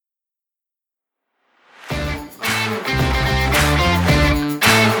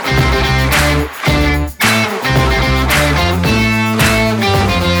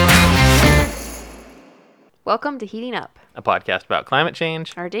Welcome to Heating Up, a podcast about climate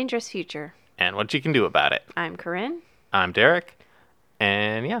change our dangerous future. and what you can do about it. I'm Corinne. I'm Derek,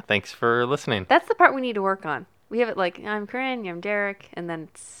 and yeah, thanks for listening. That's the part we need to work on. We have it like, I'm Corinne, I'm Derek, and then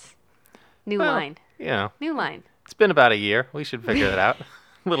it's new line. You know, New line. it's been about a year. We should figure that out.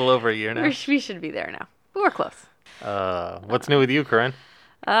 A little over a year now. We should be there now. But we're close. What's new with you, Corinne?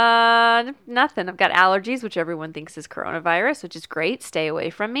 Nothing. I've got allergies, which everyone thinks is coronavirus, which is great. Stay away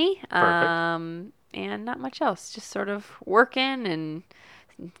from me. Perfect. And not much else. Just sort of working and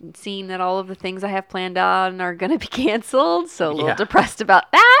seeing that all of the things I have planned on are going to be canceled. So a little Yeah. depressed about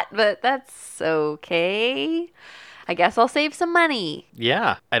that, but that's okay. I guess I'll save some money.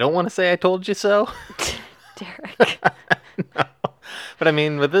 Yeah, I don't want to say I told you so. Derek. No. But I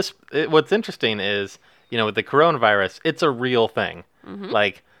mean, with this, what's interesting is, with the coronavirus, it's a real thing. Mm-hmm.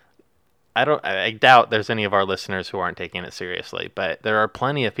 Like, I doubt there's any of our listeners who aren't taking it seriously, but there are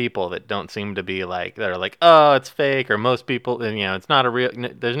plenty of people that don't seem to be that are like, oh, it's fake, or most people, it's not a real,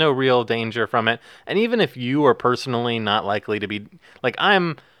 there's no real danger from it. And even if you are personally not likely to be,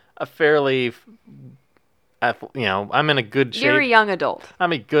 I'm a fairly, I'm in a good shape. You're a young adult.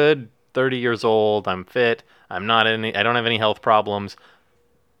 I'm a good 30 years old. I'm fit. I don't have any health problems.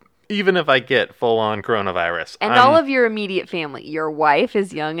 Even if I get full-on coronavirus. And all of your immediate family. Your wife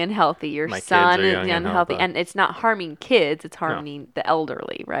is young and healthy. Your My kids son are is young young and and healthy. healthy. And it's not harming kids. It's harming the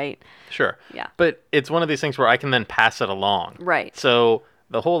elderly, right? Sure. Yeah. But it's one of these things where I can then pass it along. Right. So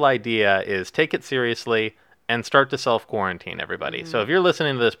the whole idea is take it seriously and start to self-quarantine everybody. So if you're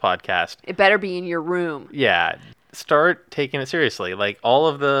listening to this podcast, It better be in your room. yeah, start taking it seriously. Like, all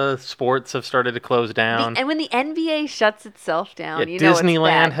of the sports have started to close down. And when the NBA shuts itself down, Yeah, you know it's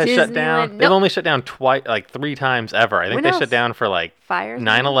Disneyland bad. has shut down. Nope. They've only shut down twice, 3 times ever. I think When they else? shut down for Fires.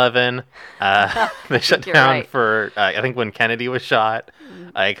 9/11. They shut You're down right. for I think when Kennedy was shot.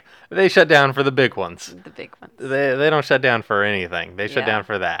 They shut down for the big ones. The big ones. They don't shut down for anything. They shut Yeah. down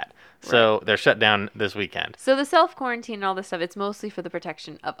for that. So they're shut down this weekend. So the self-quarantine and all this stuff, it's mostly for the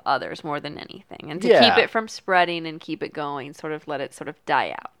protection of others more than anything. And to Yeah. keep it from spreading and keep it going, sort of let it sort of die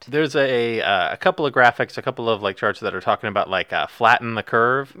out. There's a couple of graphics, a couple of charts that are talking about flatten the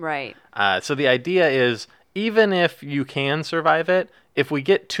curve. Right. So the idea is, even if you can survive it, if we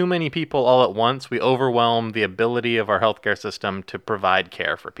get too many people all at once, we overwhelm the ability of our healthcare system to provide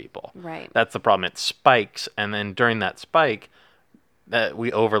care for people. Right. That's the problem. It spikes, and then during that spike,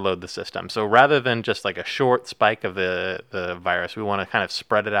 we overload the system. So rather than just a short spike of the virus, we want to kind of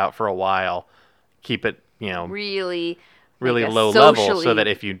spread it out for a while, keep it, Really really make a low level, so socially that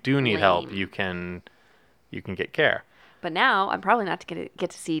if you do need help, lame. you can get care. But now I'm probably not to get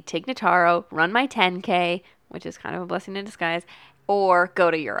to see Tig Notaro run my 10K, which is kind of a blessing in disguise, or go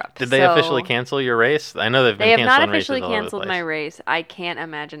to Europe. Did they officially cancel your race? I know they've been They have canceling not officially races all over the canceled place. my race. I can't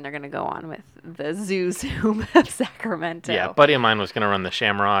imagine they're going to go on with the Zoom of Sacramento. Yeah, a buddy of mine was going to run the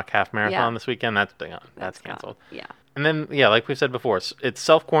Shamrock half marathon Yeah. this weekend. That's gone. That's gone. canceled. Yeah. And then, like we said before, it's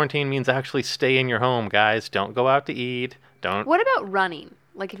self-quarantine means actually stay in your home, guys. Don't go out to eat. Don't. What about running?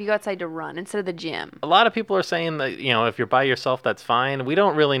 Like if you go outside to run instead of the gym? A lot of people are saying that, if you're by yourself, that's fine. We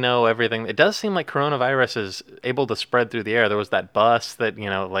don't really know everything. It does seem like coronavirus is able to spread through the air. There was that bus that,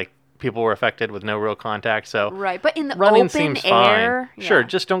 people were affected with no real contact. So Right, but in the running open seems air, fine. Sure, yeah.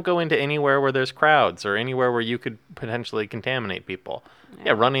 just don't go into anywhere where there's crowds or anywhere where you could potentially contaminate people.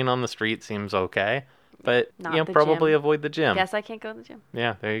 Yeah, running on the street seems okay, but Not the probably gym. avoid the gym. Guess I can't go to the gym.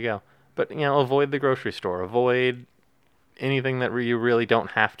 Yeah, there you go. But avoid the grocery store. Avoid anything that you really don't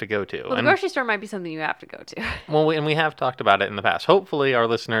have to go to. Well, the grocery store might be something you have to go to. Well, we have talked about it in the past. Hopefully, our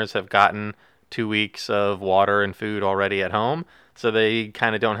listeners have gotten 2 weeks of water and food already at home, so they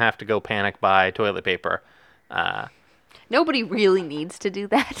kind of don't have to go panic buy toilet paper. Nobody really needs to do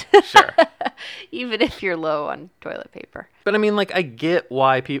that. Sure. Even if you're low on toilet paper. But I mean, I get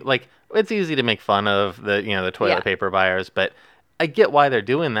why people it's easy to make fun of the toilet Yeah. paper buyers, but I get why they're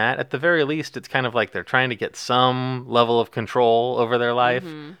doing that. At the very least, it's kind of like they're trying to get some level of control over their life.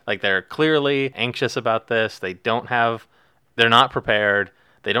 Mm-hmm. They're clearly anxious about this. They're not prepared.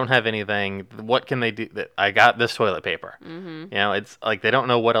 They don't have anything. What can they do? I got this toilet paper. Mm-hmm. It's they don't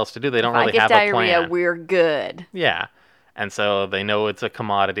know what else to do. They don't really have I get a diarrhea, plan. we're good. Yeah. And so they know it's a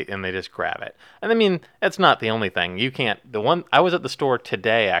commodity and they just grab it. And I mean, that's not the only thing. I was at the store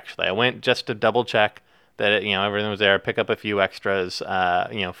today, actually. I went just to double check that, everything was there, pick up a few extras,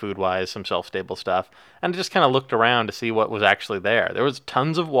 food-wise, some shelf-stable stuff, and just kind of looked around to see what was actually there. There was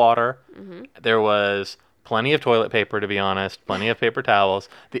tons of water. Mm-hmm. There was plenty of toilet paper, to be honest, plenty of paper towels.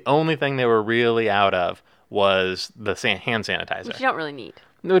 The only thing they were really out of was the hand sanitizer. Which you don't really need.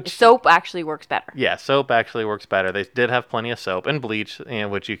 Which, Soap actually works better. yeah, soap actually works better. They did have plenty of soap and bleach,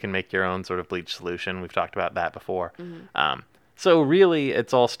 which you can make your own sort of bleach solution. We've talked about that before. So really,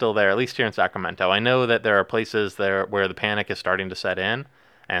 it's all still there, at least here in Sacramento. I know that there are places there where the panic is starting to set in,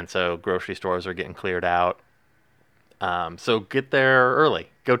 and so grocery stores are getting cleared out. So get there early.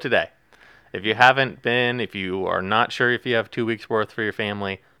 Go today. If you haven't been, if you are not sure if you have 2 weeks worth for your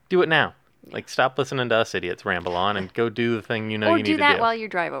family, do it now. Like, stop listening to us idiots ramble on and go do the thing you know Or you need to do. do that while you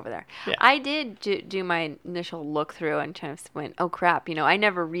drive over there. Yeah. I did do my initial look through and kind of went, oh crap, I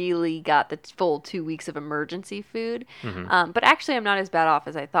never really got the full 2 weeks of emergency food. But actually, I'm not as bad off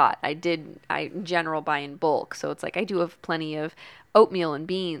as I thought. I in general buy in bulk. So it's like I do have plenty of oatmeal and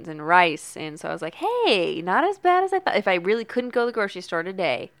beans and rice. And so I was like, hey, not as bad as I thought. If I really couldn't go to the grocery store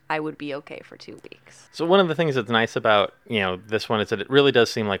today, I would be okay for 2 weeks. So one of the things that's nice about, this one is that it really does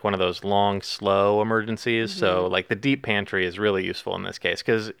seem like one of those long, slow emergencies. So like the deep pantry is really useful in this case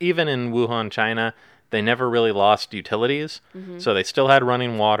because even in Wuhan, China, they never really lost utilities. So they still had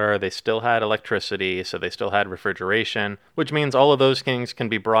running water, they still had electricity, so they still had refrigeration, which means all of those things can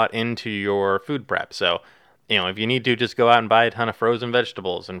be brought into your food prep. So if you need to, just go out and buy a ton of frozen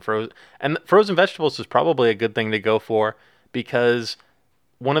vegetables and frozen vegetables is probably a good thing to go for because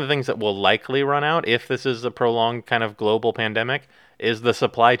one of the things that will likely run out if this is a prolonged kind of global pandemic is the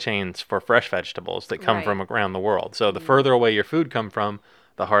supply chains for fresh vegetables that come from around the world. So the further away your food come from,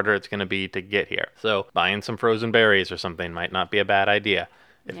 the harder it's going to be to get here. So buying some frozen berries or something might not be a bad idea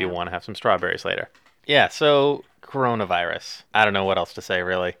if you want to have some strawberries later. Yeah, so coronavirus. I don't know what else to say,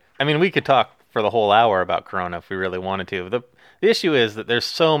 really. I mean, we could talk for the whole hour about corona if we really wanted to. The issue is that there's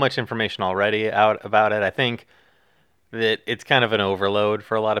so much information already out about it. I think that it's kind of an overload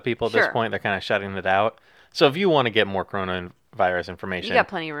for a lot of people at this point. They're kind of shutting it out. So if you want to get more coronavirus information, you got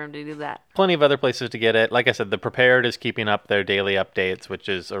plenty of room to do that. Plenty of other places to get it. Like I said, The Prepared is keeping up their daily updates, which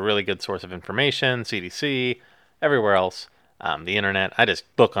is a really good source of information. CDC, everywhere else, the internet. I just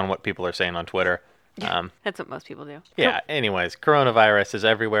look on what people are saying on Twitter. That's what most people do. Yeah, anyways, coronavirus is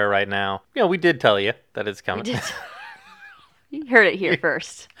everywhere right now. We did tell you that it's coming. We did. You heard it here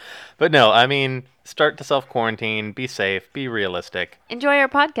first. But no, I mean, start to self-quarantine, be safe, be realistic. Enjoy our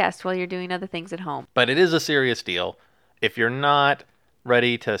podcast while you're doing other things at home. But it is a serious deal. If you're not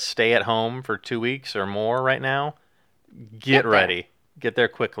ready to stay at home for 2 weeks or more right now, get ready. Get there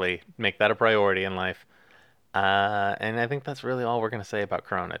quickly. Make that a priority in life. And I think that's really all we're going to say about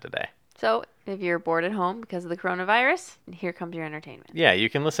Corona today. So, if you're bored at home because of the coronavirus, here comes your entertainment. Yeah, you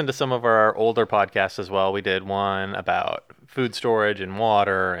can listen to some of our older podcasts as well. We did one about food storage and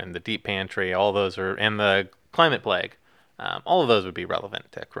water and the deep pantry. All those and the climate plague. All of those would be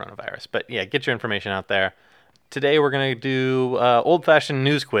relevant to coronavirus. But yeah, get your information out there. Today we're going to do old-fashioned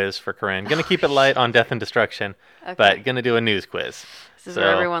news quiz for Corinne. Going to keep it light on death and destruction, but going to do a news quiz. This is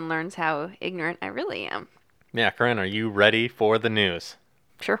where everyone learns how ignorant I really am. Yeah, Corinne, are you ready for the news?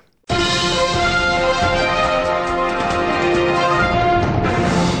 Sure.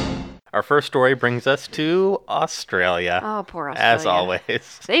 Our first story brings us to Australia. Oh, poor Australia. As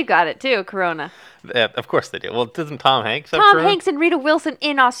always. They've got it too, Corona. Of course they do. Well, doesn't Tom Hanks have Tom Corona? Hanks and Rita Wilson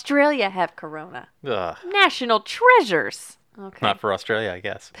in Australia have Corona. Ugh. National treasures. Okay. Not for Australia, I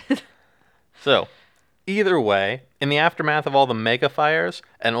guess. So, either way, in the aftermath of all the mega fires,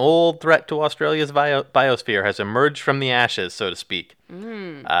 an old threat to Australia's biosphere has emerged from the ashes, so to speak.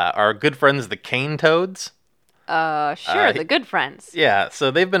 Our good friends, the cane toads. Sure, the good friends. Yeah,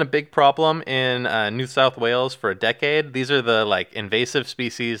 so they've been a big problem in New South Wales for a decade. These are the invasive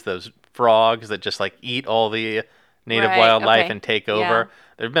species, those frogs that just eat all the native wildlife and take over. Yeah.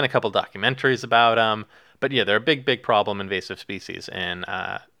 There have been a couple documentaries about them, but yeah, they're a big problem, invasive species in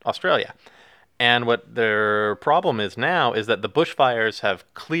Australia. And what their problem is now is that the bushfires have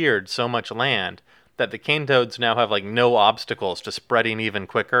cleared so much land that the cane toads now have no obstacles to spreading even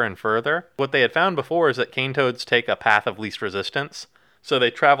quicker and further. What they had found before is that cane toads take a path of least resistance. So they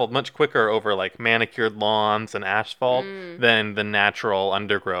traveled much quicker over manicured lawns and asphalt than the natural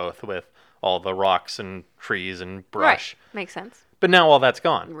undergrowth with all the rocks and trees and brush. Right. Makes sense. But now all that's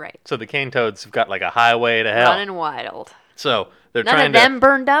gone. Right. So the cane toads have got a highway to hell. Running wild. So they're None trying of them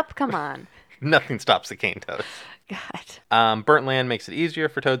burned up? Come on. Nothing stops the cane toads. God. Burnt land makes it easier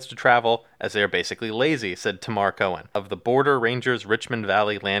for toads to travel, as they are basically lazy, said Tamar Cohen, of the Border Rangers Richmond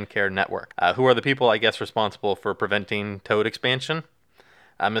Valley Land Care Network, who are the people, I guess, responsible for preventing toad expansion.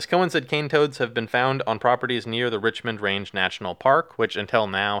 Ms. Cohen said cane toads have been found on properties near the Richmond Range National Park, which until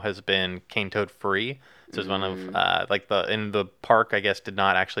now has been cane toad free. So it's one of, in the park, I guess, did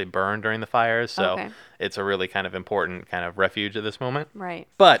not actually burn during the fires. So it's a really kind of important kind of refuge at this moment. Right.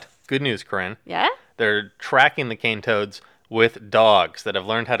 But good news, Corinne. Yeah? They're tracking the cane toads with dogs that have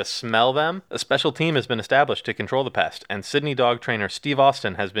learned how to smell them. A special team has been established to control the pest, and Sydney dog trainer Steve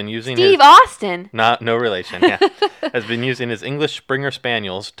Austin has been using Austin? No relation, yeah. has been using his English Springer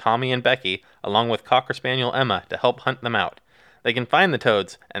Spaniels, Tommy and Becky, along with Cocker Spaniel Emma, to help hunt them out. They can find the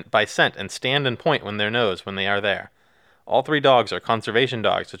toads by scent and stand and point when their nose when they are there. All 3 dogs are conservation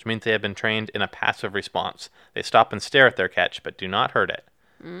dogs, which means they have been trained in a passive response. They stop and stare at their catch, but do not hurt it.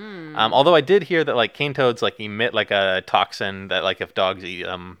 Although I did hear that like cane toads like emit like a toxin that like if dogs eat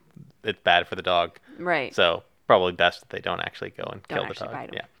them, it's bad for the dog. Right. So probably best that they don't actually go and kill the dog.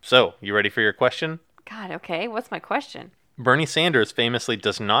 Yeah. So you ready for your question? God. Okay. What's my question? Bernie Sanders famously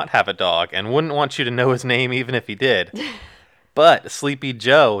does not have a dog and wouldn't want you to know his name even if he did. But Sleepy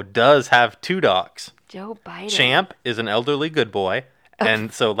Joe does have 2 dogs. Joe Biden. Champ is an elderly good boy.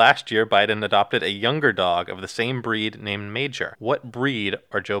 And so last year, Biden adopted a younger dog of the same breed named Major. What breed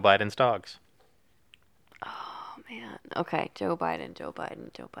are Joe Biden's dogs? Oh, man. Okay, Joe Biden.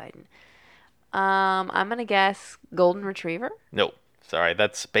 I'm going to guess Golden Retriever? No, sorry,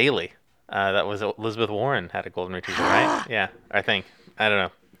 that's Bailey. That was Elizabeth Warren had a Golden Retriever, right? Yeah, I think. I don't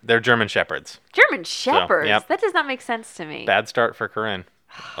know. They're German Shepherds. German Shepherds? Yep. That does not make sense to me. Bad start for Corinne.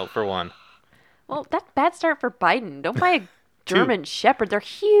 0 for 1. Well, that's bad start for Biden. Don't buy a German Shepherd. They're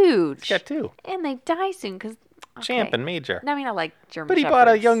huge. He's got 2. And they die soon because... Okay. Champ and Major. I mean, I like German But he Shepherds. bought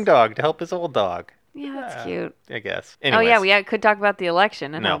a young dog to help his old dog. Yeah, that's cute. I guess. Oh, Anyways. yeah, we could talk about the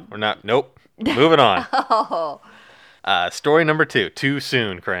election. No, we're not. Nope. Moving on. Oh. Story number 2. Too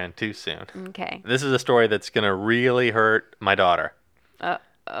soon, Corinne. Too soon. Okay. This is a story that's going to really hurt my daughter.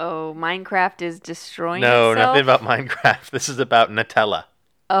 Minecraft is destroying No, itself? nothing about Minecraft. This is about Nutella.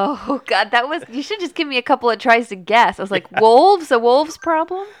 Oh, God, you should just give me a couple of tries to guess. I was like, wolves? A wolves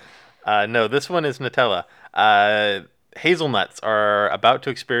problem? No, this one is Nutella. Hazelnuts are about to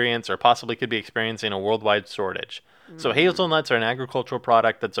experience or possibly could be experiencing a worldwide shortage. So hazelnuts are an agricultural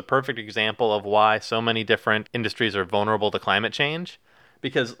product that's a perfect example of why so many different industries are vulnerable to climate change.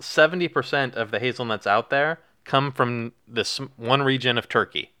 Because 70% of the hazelnuts out there come from this one region of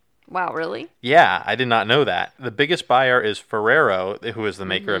Turkey. Wow, really? Yeah, I did not know that. The biggest buyer is Ferrero, who is the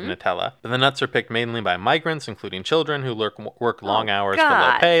maker of Nutella. The nuts are picked mainly by migrants, including children who work long hours for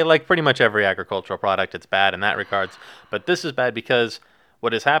low pay. Like pretty much every agricultural product, it's bad in that regards. But this is bad because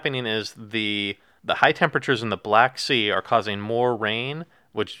what is happening is the high temperatures in the Black Sea are causing more rain,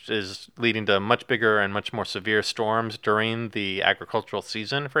 which is leading to much bigger and much more severe storms during the agricultural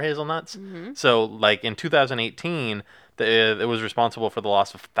season for hazelnuts. So, like in 2018, it was responsible for the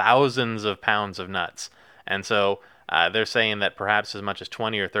loss of thousands of pounds of nuts. And so they're saying that perhaps as much as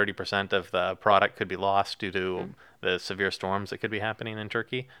 20 or 30% of the product could be lost due to the severe storms that could be happening in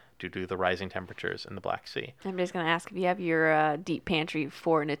Turkey due to the rising temperatures in the Black Sea. I'm just going to ask if you have your deep pantry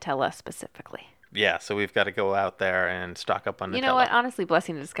for Nutella specifically. Yeah, so we've got to go out there and stock up on Nutella. You know what? Honestly,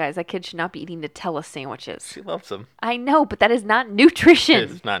 blessing in disguise. That kid should not be eating Nutella sandwiches. She loves them. I know, but that is not nutrition.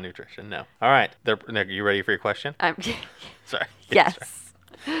 It's not nutrition, no. All right. Are you ready for your question? Sorry. Yes.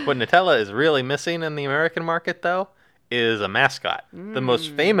 Sorry. What Nutella is really missing in the American market, though, is a mascot. The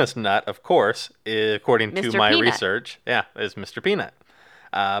most famous nut, of course, according to my research, is Mr. Peanut.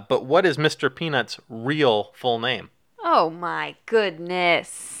 But what is Mr. Peanut's real full name? Oh, my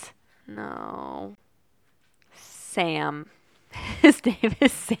goodness. No. Sam. His name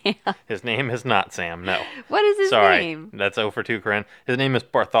is Sam. His name is not Sam, no. What is his name? That's 0 for 2, Corinne. His name is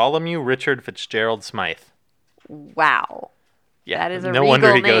Bartholomew Richard Fitzgerald Smythe. Wow. Yeah, that is a no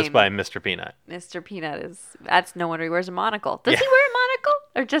wonder he goes by Mr. Peanut. Mr. Peanut that's no wonder he wears a monocle. Does he wear a monocle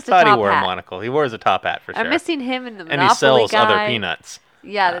or just a top hat? Thought he wore a monocle. He wears a top hat for sure. I'm missing him in the Monopoly and he sells guy. other peanuts.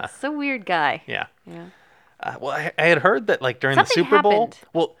 Yeah, that's a weird guy. Yeah. Well, I had heard that like during the Super Bowl.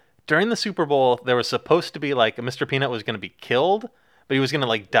 Well, during the Super Bowl, there was supposed to be like Mr. Peanut was going to be killed, but he was going to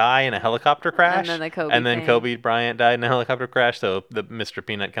like die in a helicopter crash. And then Kobe Bryant died in a helicopter crash. So the Mr.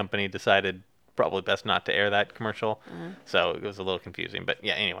 Peanut company decided probably best not to air that commercial. So it was a little confusing. But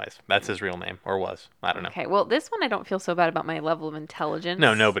yeah, anyways, that's his real name, or was. I don't know. Okay, well, this one I don't feel so bad about my level of intelligence.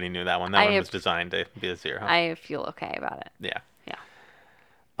 No, nobody knew that one. That one was designed to be a 0. I feel okay about it. Yeah. Yeah.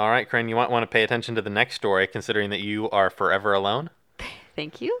 All right, Corinne, you might want to pay attention to the next story, considering that you are forever alone.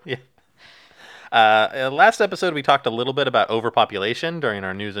 Thank you. Yeah. Last episode, we talked a little bit about overpopulation during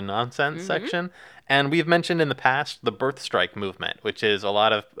our news and nonsense section. And we've mentioned in the past the birth strike movement, which is a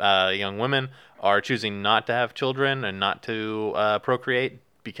lot of young women are choosing not to have children and not to procreate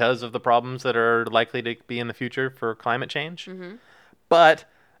because of the problems that are likely to be in the future for climate change. But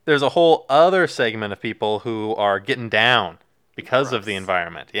there's a whole other segment of people who are getting down because of the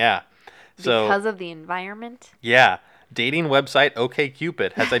environment. Yeah. Because of the environment? Yeah. Dating website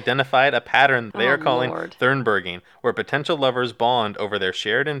OkCupid has identified a pattern they are calling Lord. Thurnberging, where potential lovers bond over their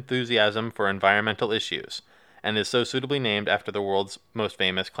shared enthusiasm for environmental issues, and is so suitably named after the world's most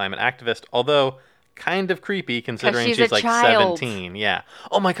famous climate activist, although kind of creepy considering she's she's a like child. 17. Yeah.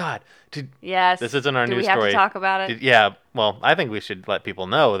 Oh my God. Yes. This isn't our Do news we have story. to talk about it? Yeah. Well, I think we should let people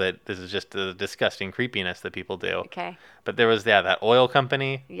know that this is just the disgusting creepiness that people do. Okay. But there was that oil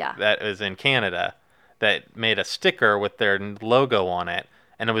company Yeah. that was in Canada that made a sticker with their logo on it,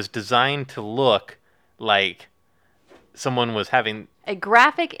 and it was designed to look like someone was having A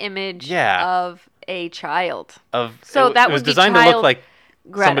graphic image Yeah. of a child. So that it was would be designed to look child like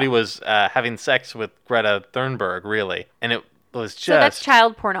Greta. somebody was having sex with Greta Thunberg, really, and it was just So that's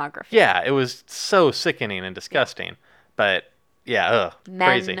child pornography. yeah, it was so sickening and disgusting, but yeah, Men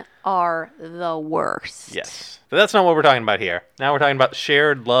crazy. are the worst. Yes. But that's not what we're talking about here. Now we're talking about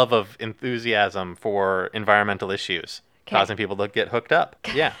shared love of enthusiasm for environmental issues, causing people to get hooked up.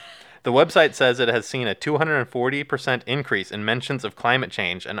 Yeah. The website says it has seen a 240% increase in mentions of climate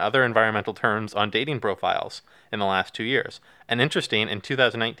change and other environmental terms on dating profiles in the last 2 years. And interesting, in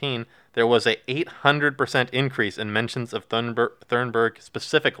 2019, there was a 800% increase in mentions of Thunberg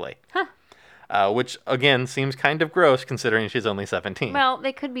specifically. Huh. Which, again, seems kind of gross considering she's only 17. Well,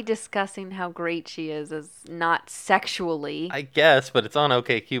 they could be discussing how great she is as not sexually. I guess, but it's on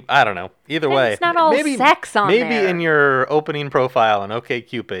OkCupid. I don't know. Either And way. it's not all sex on maybe there. in your opening profile on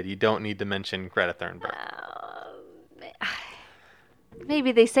OkCupid, you don't need to mention Greta Thunberg.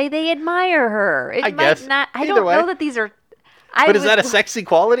 Maybe they say they admire her. It I might guess. not. I Either don't way. know that these are. But is that a sexy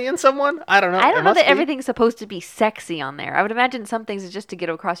quality in someone? I don't know. I It don't know must that be. everything's supposed to be sexy on there. I would imagine some things is just to get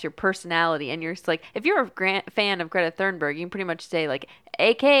across your personality. And you're just like, if you're a fan of Greta Thunberg, you can pretty much say like,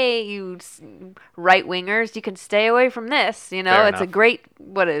 "AK, you right wingers, you can stay away from this." You know, Fair it's a enough. great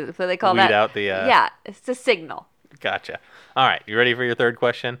what they call Weed that. out the, yeah, it's a signal. Gotcha. All right. You ready for your third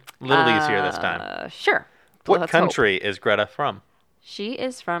question? A little easier this time. Sure. What Let's hope. country is Greta from? She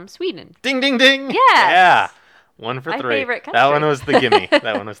is from Sweden. Ding, ding, ding. Yes. Yeah. 1 for My 3. favorite That country. one was the gimme.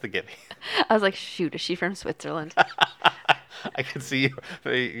 That one was the gimme. I was like, shoot, is she from Switzerland? I could see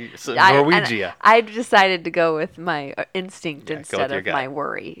you. So I Norwegia. decided to go with my instinct Yeah, go instead with your of gut. my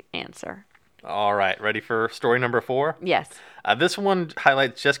worry answer. All right. Ready for story number 4? Yes. This one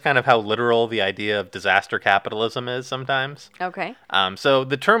highlights just kind of how literal the idea of disaster capitalism is sometimes. Okay. So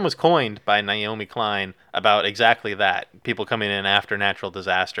the term was coined by Naomi Klein about exactly that. People coming in after natural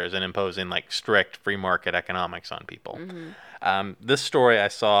disasters and imposing like strict free market economics on people. This story I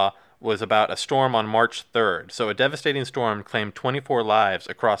saw was about a storm on March 3rd. So a devastating storm claimed 24 lives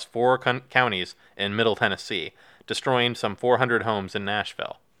across 4 counties in Middle Tennessee, destroying some 400 homes in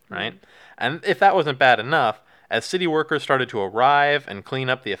Nashville, right? And if that wasn't bad enough, as city workers started to arrive and clean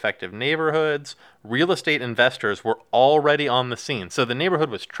up the affected neighborhoods, real estate investors were already on the scene. So the neighborhood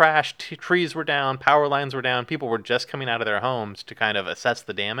was trashed, trees were down, power lines were down, people were just coming out of their homes to kind of assess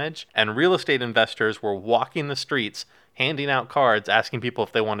the damage. And real estate investors were walking the streets, handing out cards, asking people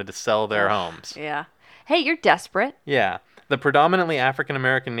if they wanted to sell their homes. Yeah. Hey, you're desperate. Yeah. The predominantly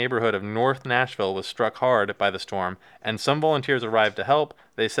African-American neighborhood of North Nashville was struck hard by the storm, and some volunteers arrived to help.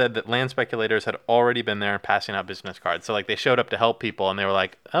 They said that land speculators had already been there passing out business cards. So, like, they showed up to help people, and they were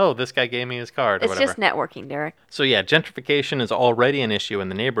like, oh, this guy gave me his card, or It's whatever. just networking, Derek. So, yeah, gentrification is already an issue in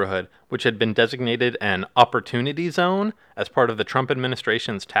the neighborhood, which had been designated an opportunity zone as part of the Trump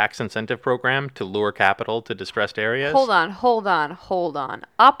administration's tax incentive program to lure capital to distressed areas. Hold on.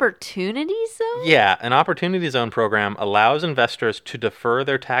 Opportunity zone? Yeah, an opportunity zone program allows investors to defer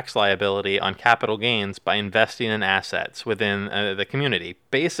their tax liability on capital gains by investing in assets within the community.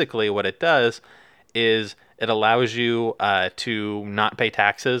 Basically, what it does is it allows you to not pay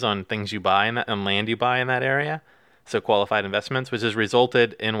taxes on things you buy on land you buy in that area. So qualified investments, which has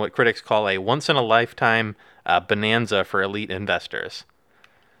resulted in what critics call a once-in-a-lifetime bonanza for elite investors.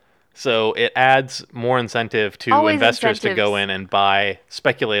 So it adds more incentive to Always investors to go incentives. in and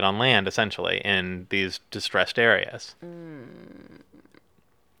speculate on land, essentially, in these distressed areas.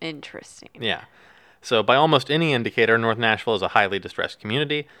 Interesting. Yeah. So by almost any indicator, North Nashville is a highly distressed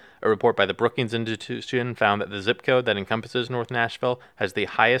community. A report by the Brookings Institution found that the zip code that encompasses North Nashville has the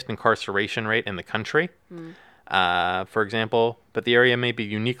highest incarceration rate in the country. For example, but the area may be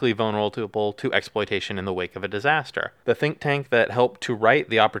uniquely vulnerable to exploitation in the wake of a disaster. The think tank that helped to write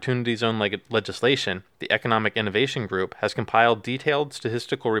the Opportunity Zone legislation, the Economic Innovation Group, has compiled detailed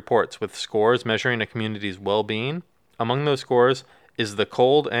statistical reports with scores measuring a community's well-being. Among those scores is the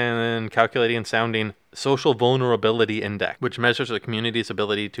cold and calculating and sounding Social Vulnerability Index, which measures a community's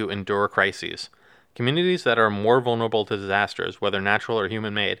ability to endure crises. Communities that are more vulnerable to disasters, whether natural or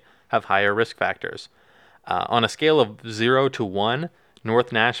human-made, have higher risk factors. On a scale of 0 to 1,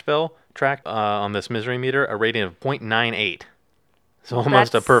 North Nashville tracked on this misery meter a rating of 0.98. So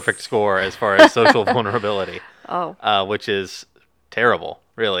almost a perfect score as far as social vulnerability. Oh. Which is terrible,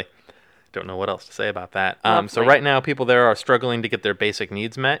 really. Don't know what else to say about that. So Lovely. right now, people there are struggling to get their basic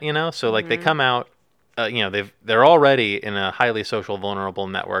needs met, you know? So, like, they come out, they're already in a highly social vulnerable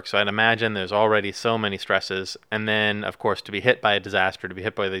network. So I'd imagine there's already so many stresses. And then, of course, to be hit by a disaster, to be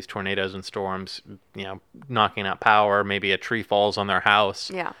hit by these tornadoes and storms, knocking out power, maybe a tree falls on their house.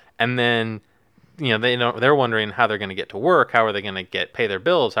 Yeah. And then, they're wondering how they're going to get to work, how are they going to pay their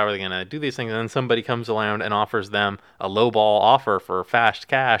bills, how are they going to do these things, and then somebody comes around and offers them a lowball offer for fast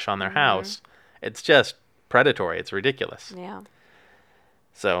cash on their house. It's just predatory. It's ridiculous. Yeah.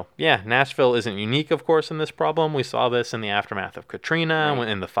 So, yeah, Nashville isn't unique, of course, in this problem. We saw this in the aftermath of Katrina,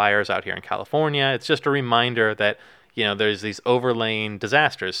 in the fires out here in California. It's just a reminder that, there's these overlaying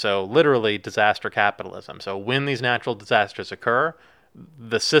disasters. So, literally, disaster capitalism. So, when these natural disasters occur,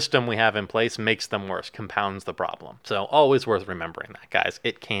 the system we have in place makes them worse, compounds the problem. So always worth remembering that, guys.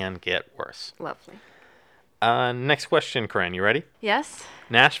 It can get worse. Lovely. Next question, Corinne. You ready? Yes.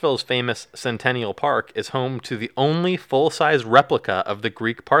 Nashville's famous Centennial Park is home to the only full-size replica of the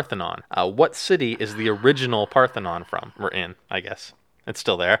Greek Parthenon. What city is the original Parthenon from? We're in, I guess. It's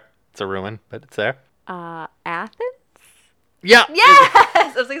still there. It's a ruin, but it's there. Athens? Yeah. Yes!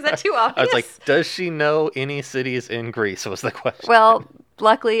 I was like, is that too obvious? I was like, does she know any cities in Greece, was the question. Well,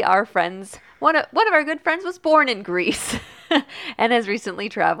 luckily our friends, one of our good friends was born in Greece and has recently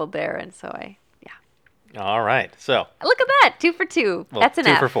traveled there. And so All right. So. Look at that. 2 for 2. Well, That's an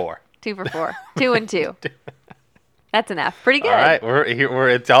 2 F. for 4. 2 for 4. 2 and 2. That's an F. Pretty good. All right.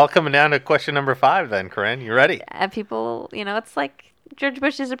 It's all coming down to question number 5 then, Corinne. You ready? And people, it's like George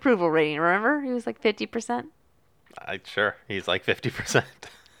Bush's approval rating. Remember? He was like 50%. Sure. He's like 50%.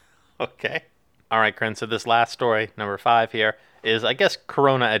 Okay. All right, Corinne. So this last story, number 5 here, is, I guess,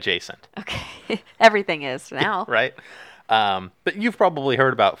 Corona adjacent. Okay. Everything is now. Right? But you've probably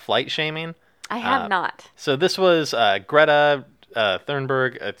heard about flight shaming. I have not. So this was Greta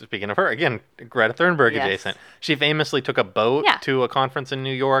Thunberg. Speaking of her, again, Greta Thunberg adjacent. She famously took a boat to a conference in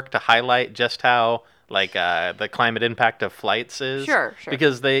New York to highlight just how the climate impact of flights is. Sure.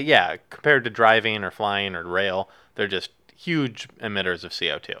 Because compared to driving or flying or rail, they're just huge emitters of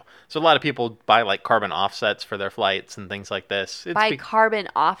CO2. So a lot of people buy carbon offsets for their flights and things like this. Carbon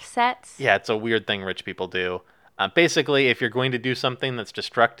offsets? Yeah, it's a weird thing rich people do. Basically, if you're going to do something that's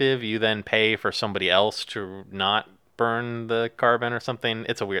destructive, you then pay for somebody else to not burn the carbon or something.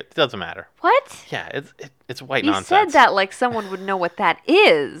 It doesn't matter. What? Yeah, it's white you nonsense. You said that like someone would know what that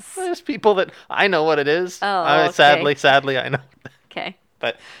is. There's people that I know what it is. Oh, okay. Sadly, I know. Okay.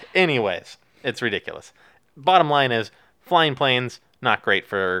 But anyways, it's ridiculous. Bottom line is, flying planes, not great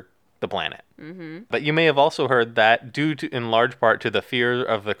for the planet. Mm-hmm. But you may have also heard that due to, in large part, to the fear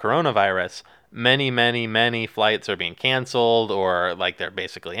of the coronavirus, many flights are being canceled or they're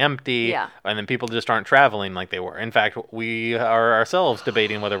basically empty. Yeah. And then people just aren't traveling like they were. In fact, we are ourselves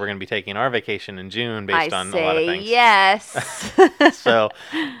debating whether we're going to be taking our vacation in June based on a lot of things. Yes. So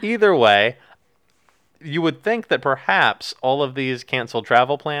either way, you would think that perhaps all of these canceled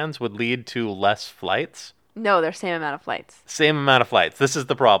travel plans would lead to less flights. No, they're same amount of flights. Same amount of flights. This is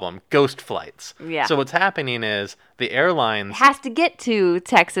the problem. Ghost flights. Yeah. So what's happening is the airlines... It has to get to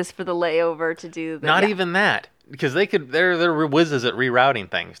Texas for the layover to do the... Not even that. Because they're whizzes at rerouting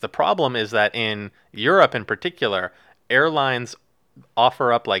things. The problem is that in Europe in particular, airlines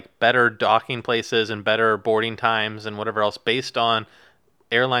offer up better docking places and better boarding times and whatever else based on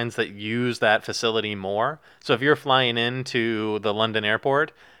airlines that use that facility more. So if you're flying into the London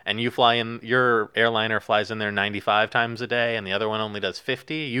airport and you fly in, your airliner flies in there 95 times a day and the other one only does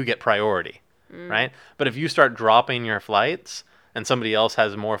 50, you get priority, right? But if you start dropping your flights and somebody else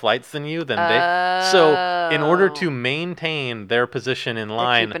has more flights than you, then so in order to maintain their position in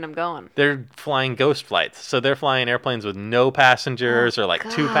line, they're keeping them going. They're flying ghost flights. So they're flying airplanes with no passengers or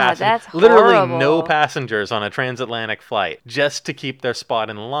 2 passengers. That's literally horrible. No passengers on a transatlantic flight just to keep their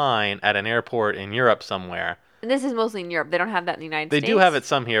spot in line at an airport in Europe somewhere. And this is mostly in Europe. They don't have that in the United States. They do have it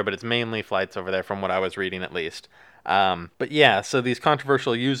some here, but it's mainly flights over there from what I was reading at least. But yeah, so these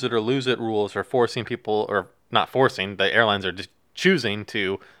controversial use it or lose it rules are forcing people, or not forcing, the airlines are just choosing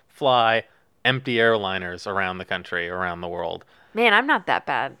to fly empty airliners around the country, around the world. Man, I'm not that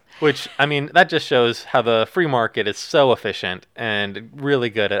bad. Which, I mean, that just shows how the free market is so efficient and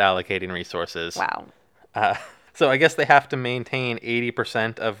really good at allocating resources. Wow. So I guess they have to maintain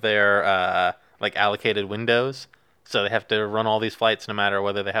 80% of their allocated windows. So they have to run all these flights no matter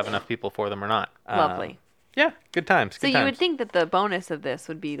whether they have enough people for them or not. Lovely. Yeah, good times. So you would think that the bonus of this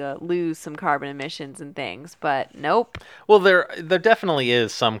would be to lose some carbon emissions and things, but nope. Well, there definitely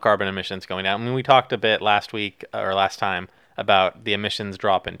is some carbon emissions going down. I mean, we talked a bit last week or last time about the emissions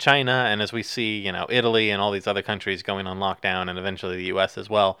drop in China, and as we see, Italy and all these other countries going on lockdown, and eventually the U.S. as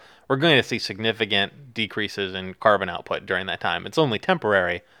well, we're going to see significant decreases in carbon output during that time. It's only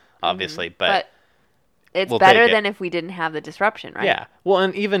temporary, obviously, but it's better than if we didn't have the disruption, right? Yeah. Well,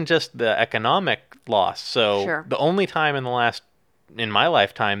 and even just the economic loss. So Sure. The only time in my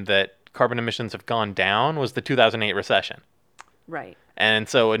lifetime that carbon emissions have gone down was the 2008 recession. Right. And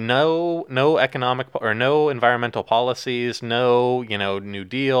so no economic or no environmental policies, no, New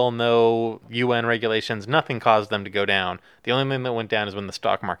Deal, no UN regulations, nothing caused them to go down. The only thing that went down is when the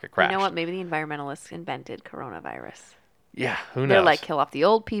stock market crashed. You know what? Maybe the environmentalists invented coronavirus. Yeah, who knows? They're like, kill off the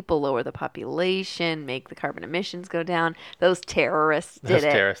old people, lower the population, make the carbon emissions go down. Those terrorists did it.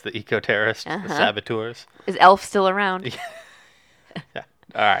 Those terrorists, the eco-terrorists, the saboteurs. Is Elf still around? Yeah.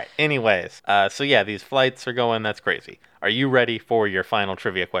 All right. Anyways, so yeah, these flights are going. That's crazy. Are you ready for your final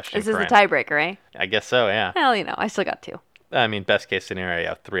trivia question? This is the tiebreaker, eh? I guess so, yeah. Well, I still got 2. I mean, best case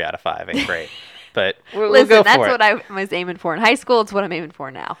scenario, 3 out of 5 ain't great. But we'll Listen, go for that's it. what I was aiming for in high school. It's what I'm aiming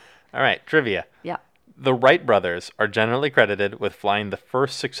for now. All right, trivia. Yeah. The Wright brothers are generally credited with flying the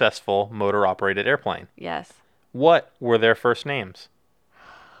first successful motor-operated airplane. Yes. What were their first names?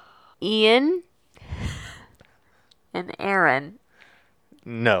 Ian and Aaron.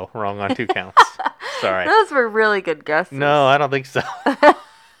 No, wrong on 2 counts. Sorry. Those were really good guesses. No, I don't think so.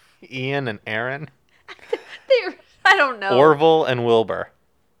 Ian and Aaron? I don't know. Orville and Wilbur.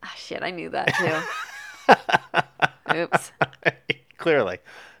 Ah, shit, I knew that too. Oops.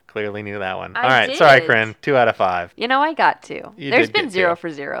 Clearly knew that one. I All right, did. sorry, Corinne. 2 out of 5. I got 2. You There's did been get 0 2. for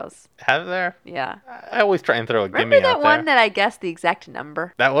zeros. Have there? Yeah. I always try and throw a Remember gimme that out there. one that I guessed the exact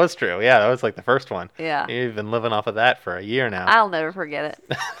number? That was true. Yeah, that was like the first one. Yeah. You've been living off of that for a year now. I'll never forget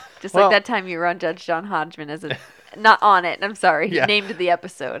it. Just Well- like that time you were on Judge John Hodgman as a... Not on it, I'm sorry. He Yeah. named the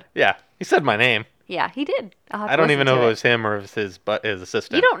episode. Yeah, he said my name. Yeah, he did. I don't even know if it was him or if it was his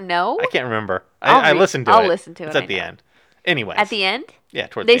assistant. You don't know? I can't remember. I'll I listened to it. I'll listen to it. It's I at the know. end. Anyways. At the end? Yeah,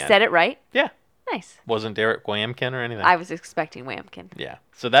 towards They the end. said it right? Yeah. Nice. Wasn't Derek Wamkin or anything. I was expecting Whamkin. Yeah.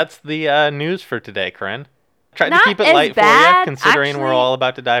 So that's the news for today, Corinne. Tried to Not keep it as light for bad, you, considering we're actually. all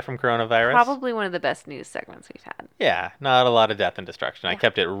about to die from coronavirus. Probably one of the best news segments we've had. Yeah, not a lot of death and destruction. I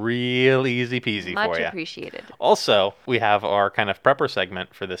kept it real easy peasy Much for you. appreciated. Also, we have our kind of prepper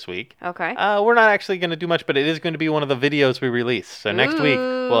segment for this week. Okay. We're not actually going to do much, but it is going to be one of the videos we release. So next week,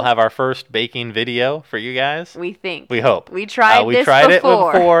 Ooh. we'll have our first baking video for you guys. We think. We hope. We tried we this tried before.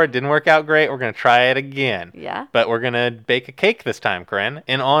 it before. It didn't work out great. We're going to try it again. Yeah. But we're going to bake a cake this time, Corinne,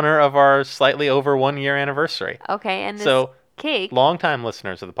 in honor of our slightly over 1 year anniversary. Okay, and this So, cake. Longtime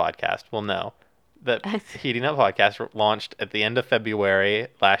listeners of the podcast will know that Heating Up Podcast launched at the end of February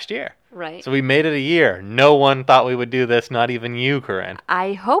last year. Right. So we made it a year. No one thought we would do this, not even you, Corinne.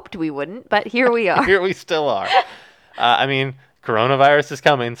 I hoped we wouldn't, but here we are. Here we still are. I mean, coronavirus is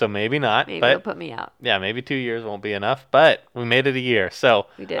coming, so maybe not. Maybe but it'll put me out. yeah, maybe 2 years won't be enough, but we made it a year. So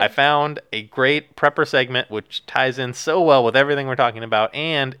We did. I found a great prepper segment which ties in so well with everything we're talking about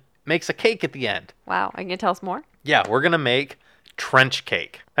and makes a cake at the end. Wow. Are you going to tell us more? Yeah, we're going to make trench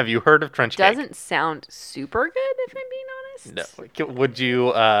cake. Have you heard of trench cake? Doesn't sound super good, if I'm being honest. No. Would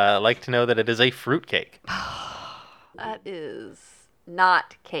you like to know that it is a fruit cake? That is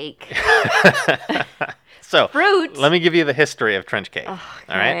not cake. So, Fruit? let me give you the history of trench cake. Okay.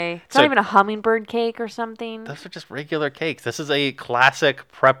 All right? It's not even a hummingbird cake or something. Those are just regular cakes. This is a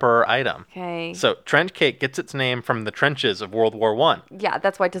classic prepper item. Okay. So, trench cake gets its name from the trenches of World War I. Yeah,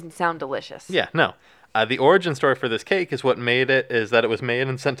 that's why it doesn't sound delicious. Yeah, no. The origin story for this cake is that it was made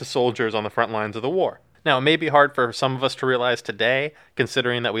and sent to soldiers on the front lines of the war. Now, it may be hard for some of us to realize today,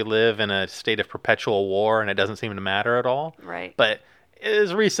 considering that we live in a state of perpetual war and it doesn't seem to matter at all. Right. But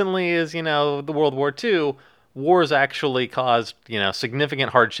as recently as, the World War II, wars actually caused, significant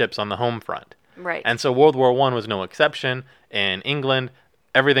hardships on the home front. Right. And so World War I was no exception. In England,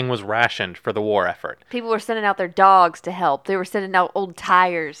 everything was rationed for the war effort. People were sending out their dogs to help. They were sending out old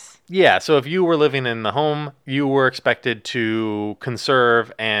tires. Yeah, so if you were living in the home, you were expected to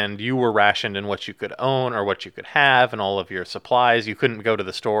conserve and you were rationed in what you could own or what you could have and all of your supplies. You couldn't go to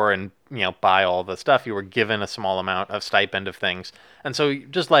the store and, buy all the stuff. You were given a small amount of stipend of things. And so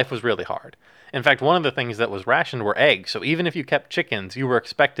just life was really hard. In fact, one of the things that was rationed were eggs. So even if you kept chickens, you were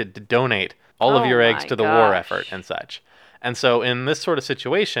expected to donate all of Oh your eggs my to the war gosh. effort and such. And so in this sort of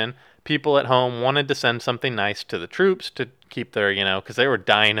situation, people at home wanted to send something nice to the troops to keep their, because they were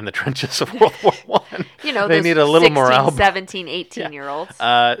dying in the trenches of World War One. They need a little 16, morale 17, yeah. 18-year-olds.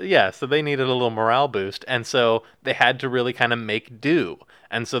 So they needed a little morale boost. And so they had to really kind of make do.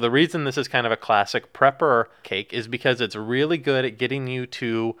 And so the reason this is kind of a classic prepper cake is because it's really good at getting you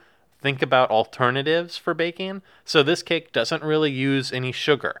to think about alternatives for baking. So this cake doesn't really use any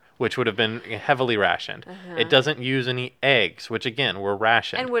sugar, which would have been heavily rationed. It doesn't use any eggs, which again were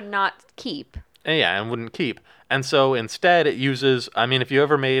rationed. And would not keep. And wouldn't keep. And so instead it uses, if you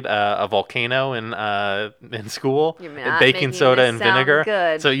ever made a volcano in school, baking soda and vinegar.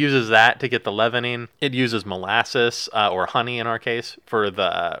 Good. So it uses that to get the leavening. It uses molasses or honey in our case for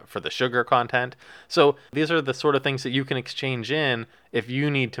the sugar content. So these are the sort of things that you can exchange in if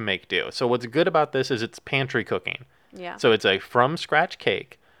you need to make do. So what's good about this is it's pantry cooking. Yeah. So it's a from scratch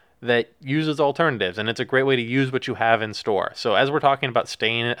cake that uses alternatives, and it's a great way to use what you have in store. So as we're talking about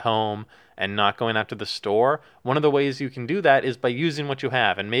staying at home and not going out to the store, one of the ways you can do that is by using what you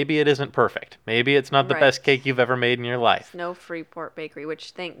have. And maybe it isn't perfect. Maybe it's not the best cake you've ever made in your life. It's no Freeport Bakery,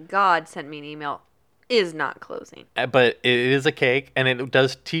 which thank God sent me an email, is not closing. But it is a cake, and it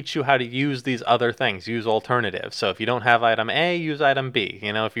does teach you how to use these other things, use alternatives. So if you don't have item A, use item B.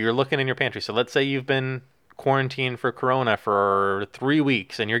 If you're looking in your pantry. So let's say you've been quarantined for Corona for 3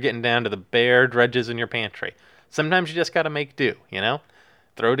 weeks, and you're getting down to the bare dredges in your pantry. Sometimes you just got to make do,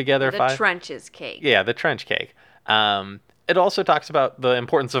 Throw together the trenches cake. Yeah, the trench cake. It also talks about the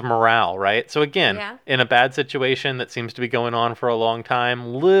importance of morale, right? So again, in a bad situation that seems to be going on for a long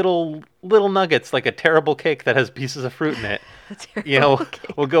time, little nuggets like a terrible cake that has pieces of fruit in it,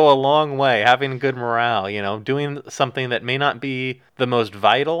 will go a long way. Having good morale, doing something that may not be the most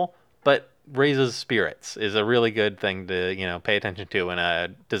vital, but raises spirits is a really good thing to, pay attention to in a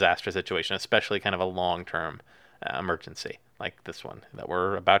disaster situation, especially kind of a long-term emergency like this one that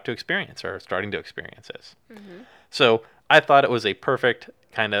we're about to experience or starting to experience is. Mm-hmm. So I thought it was a perfect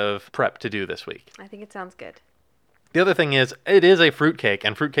kind of prep to do this week. I think it sounds good. The other thing is it is a fruitcake,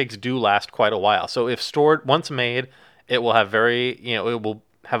 and fruitcakes do last quite a while. So if stored, once made, it will have it will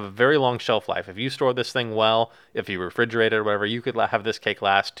have a very long shelf life. If you store this thing well, if you refrigerate it or whatever, you could have this cake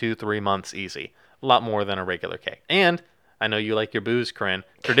last 2-3 months easy. A lot more than a regular cake. And I know you like your booze, Corinne.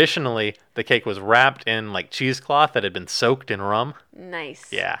 Traditionally, the cake was wrapped in cheesecloth that had been soaked in rum. Nice.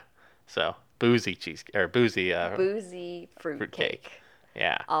 Yeah. So boozy fruit cake.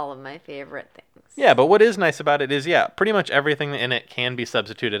 Yeah. All of my favorite things. Yeah, but what is nice about it is, pretty much everything in it can be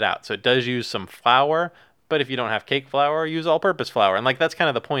substituted out. So it does use some flour, but if you don't have cake flour, use all-purpose flour. And that's kind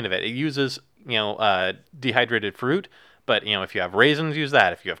of the point of it. It uses, dehydrated fruit, but, if you have raisins, use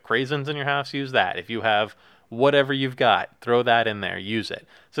that. If you have craisins in your house, use that. If you have whatever you've got, throw that in there, use it.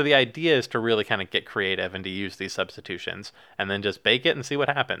 So the idea is to really kind of get creative and to use these substitutions and then just bake it and see what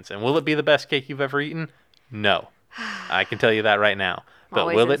happens. And will it be the best cake you've ever eaten? No. I can tell you that right now. But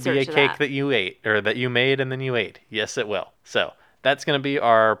will it be a cake that you ate or that you made and then you ate? Yes, it will. So that's going to be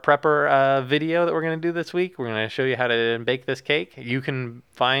our prepper video that we're going to do this week. We're going to show you how to bake this cake. You can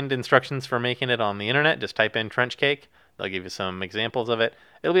find instructions for making it on the internet. Just type in trench cake. They'll give you some examples of it.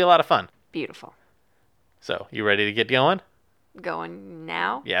 It'll be a lot of fun. Beautiful. So, you ready to get going? Going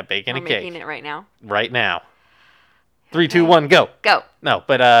now? Yeah, baking a cake. We're making it right now? Right now. 3, 2, 1, go. Go. No,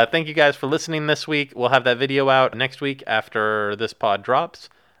 but thank you guys for listening this week. We'll have that video out next week after this pod drops.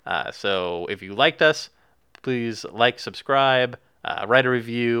 So, if you liked us, please subscribe, write a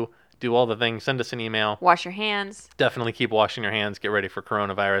review, do all the things, send us an email. Wash your hands. Definitely keep washing your hands. Get ready for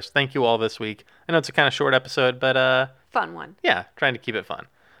coronavirus. Thank you all this week. I know it's a kind of short episode, but fun one. Yeah, trying to keep it fun.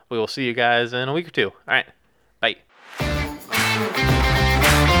 We will see you guys in a week or two. All right. Bye.